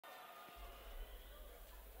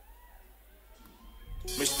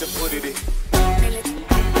Mr Putiti.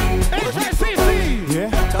 Yeah.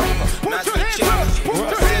 Put your hands up. Put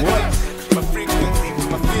your hands up. My frequency,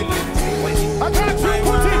 my feelings. I got you,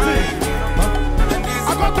 Putiti.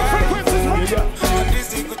 I got the frequencies right.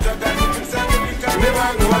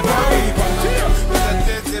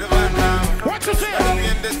 What you say?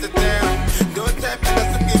 Don't tap me,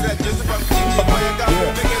 that's a kid that just from TV. Boy, I got me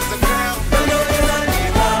against the ground.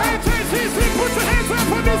 HACC, put your hands up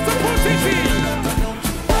for Mr Putiti.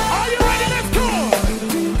 Are you ready? Let's go.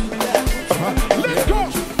 Let's go.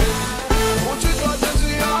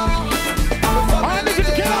 I need you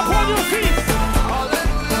to get up on your feet.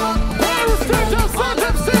 Stand up, stand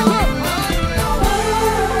up, stand up.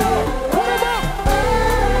 Put him up.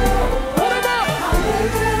 Put him up.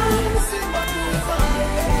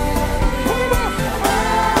 Put him up.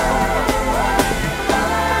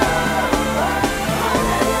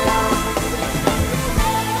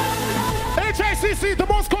 HACC, the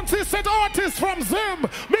most consistent artist from Zim,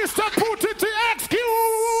 Mr Putiti XQ.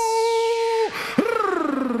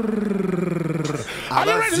 Are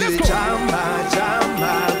you ready? Let's go.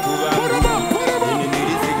 Put him up, put him up.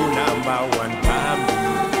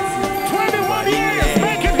 21 years,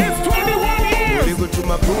 making his 21 years.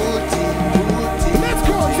 Let's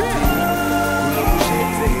go, yeah.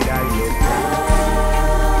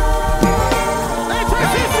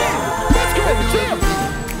 HACC, let's go, yeah.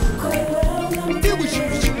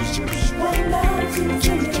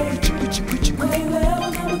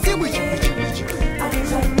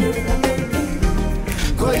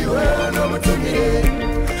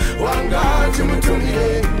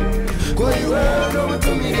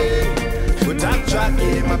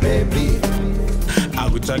 My baby, I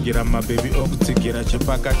would tag it on my baby. Oh, to get at your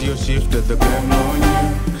pocket, your shift at the game on you.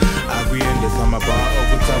 I will end this on my bar.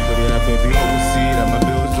 Oh, top of it, baby. Oh, see that my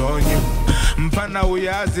bills on you. Mpana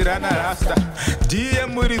uyazirana rasta.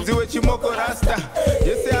 DM murizi wechimoko rasta.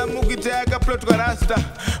 Yese amukitega plot kwa rasta.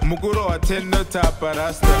 Mukuro atendo tapa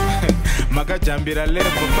rasta. Makajambira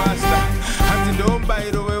lepo pasta. Hati ndomba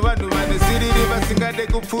irowe wanu wane siriri basingade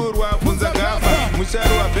kupurwa funza gafa.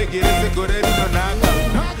 Musharu wa begirese goreri no nanga.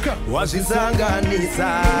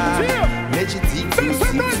 Wazizanganisa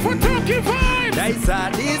nechitikusi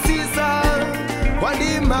ndaisadisisa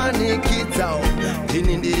wandimanikitao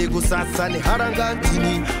ndini ndiri kusasa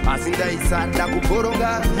neharangantini asi ndaisada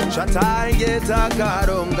kuboronga zvatange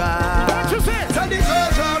takaronga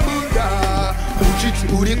tandizozvabuda uchiti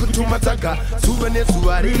uri kutuma tsvaga zuva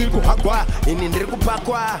nezuva riri kuhakwa ini ndiri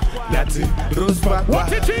kupakwa ndati ruspakwa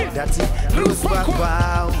ndati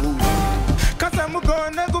ruspakwa Kasa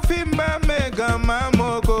mugone kufimba mega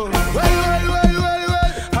mamoko.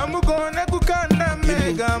 Hamugone kukanda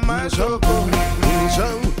mega mashoko.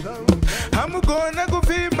 Hamugone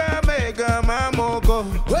kufimba mega mamoko.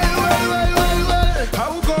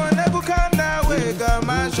 Hamugone kukanda wega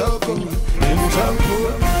mashoko.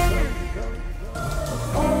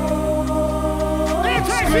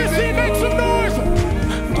 HACC, make some noise.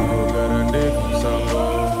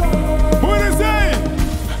 What is that?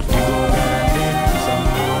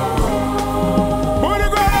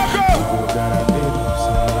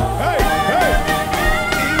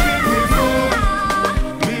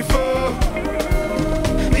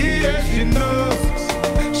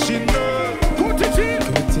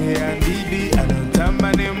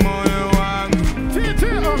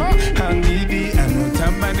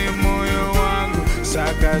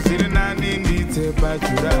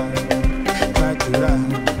 Bhachura, Bhachura,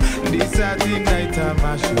 Disati Naita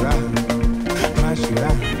Bhachura, Bhachura,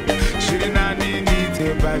 Shirinani Nite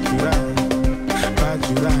Bhachura,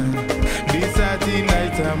 Bhachura, Disati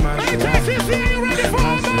Naita Bhachura,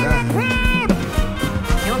 Bhachura.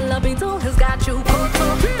 Your loving tool has got you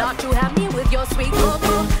cocoa. Thought you had me with your sweet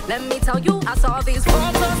cocoa. Let me tell you, I saw these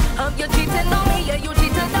photos of you cheating on me. Yeah, you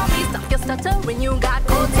cheated on me. Stop your stuttering, you got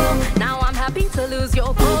cocoa. Now I'm happy to lose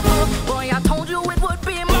your cocoa. Boy, I told you it would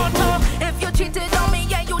be mortal. If you cheated on me,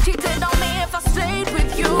 yeah, you cheated on me. If I stayed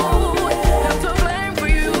with you, have to blame for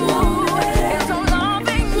you. It's so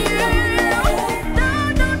loving you. No,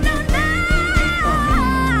 no, no, no.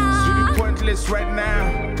 It's really pointless right now.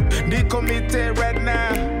 Decommitted right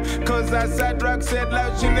now. Cause I said drug said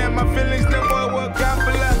loud, she named my feelings, no more work out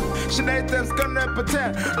for love. She ain't them scum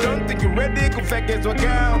pretend. Don't think you're ready, come fake it to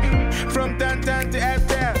account. From downtown to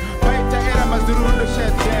uptown, fight to head, I'm a zero to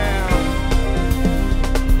shut down.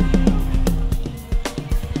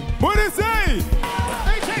 What is it?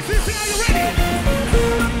 HACC, are you ready?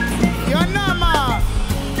 You're not ma.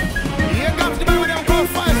 You got to be with them go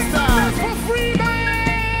faster. That's for Freeman.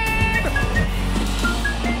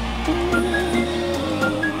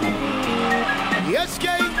 Yes,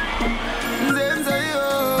 Kate. Nzenza,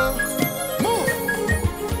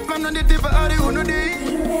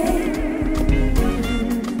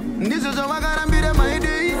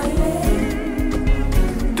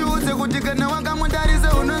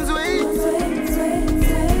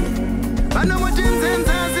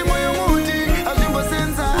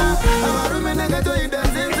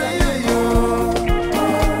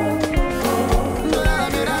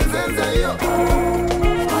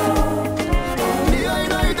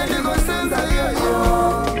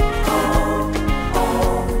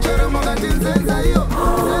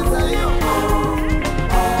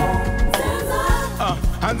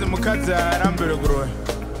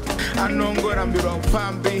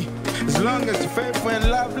 As long as you're faithful and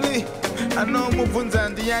lovely. I know Muvunza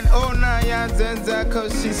and the owner, yeah, Nzenza,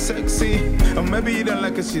 cause she's sexy. Or maybe you don't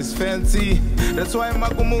like her, she's fancy. That's why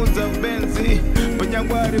Makumuza Benzi. But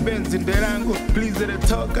Nyangwari Benzi, Derango, please let her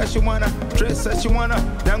talk as she wanna, dress as she wanna.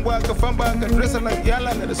 Nyangwaka Famba, dress her like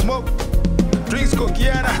Yala, let her smoke. Drinks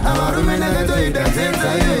Kokiana. Amarumena to ida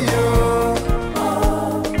Nzenza yo.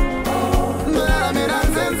 Ndara mera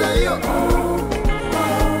Nzenza yo.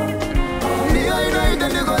 Niyo ino ida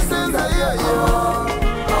ndiko Nzenza yo.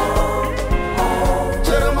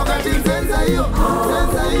 Chero mokati Nzenza yo.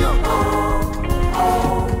 Nzenza yo.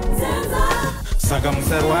 Saka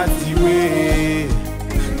musarwadzi we.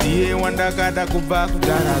 Diye wandakada kubva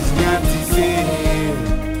kudara zinyatise.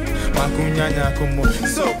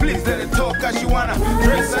 So please let her talk as she wanna,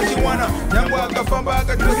 dress as she wanna. Nyangwaka Famba,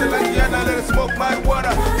 dress her like Yana, let her smoke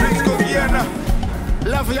marijuana. Drinks Kokiana.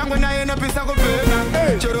 Love yangu na yena pisa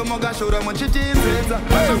kupena. Choro moga shura mochiti Nzenza.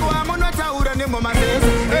 Mashoko wa mono taura ni moma Nzenza.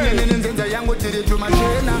 Nene Nzenza yangu tiri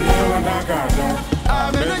tumachena.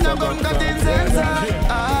 Amene nyango mkati Nzenza.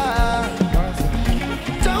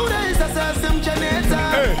 Taura isa sasi mchaneta.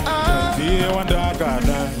 Diye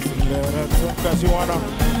wandakada, let her talk as she wanna.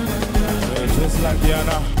 Just like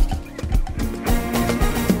Yana.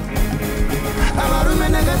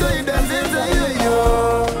 Amarumena to ida Nzenza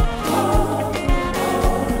yo.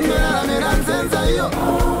 Ndara mera Nzenza yo.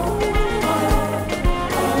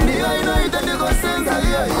 Niyo ino ida ndiko Nzenza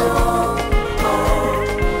yo.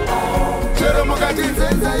 Chero mokati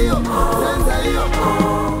Nzenza yo. Nzenza yo.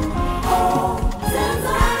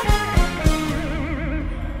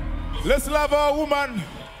 Let's love our woman.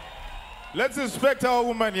 Let's respect our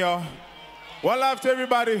woman, y'all. One love to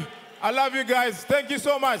everybody. I love you guys. Thank you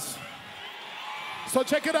so much. So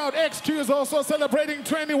check it out. X2 is also celebrating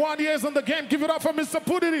 21 years in the game. Give it up for Mr.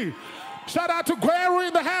 Putiti. Shout out to Guerrero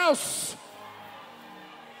in the house.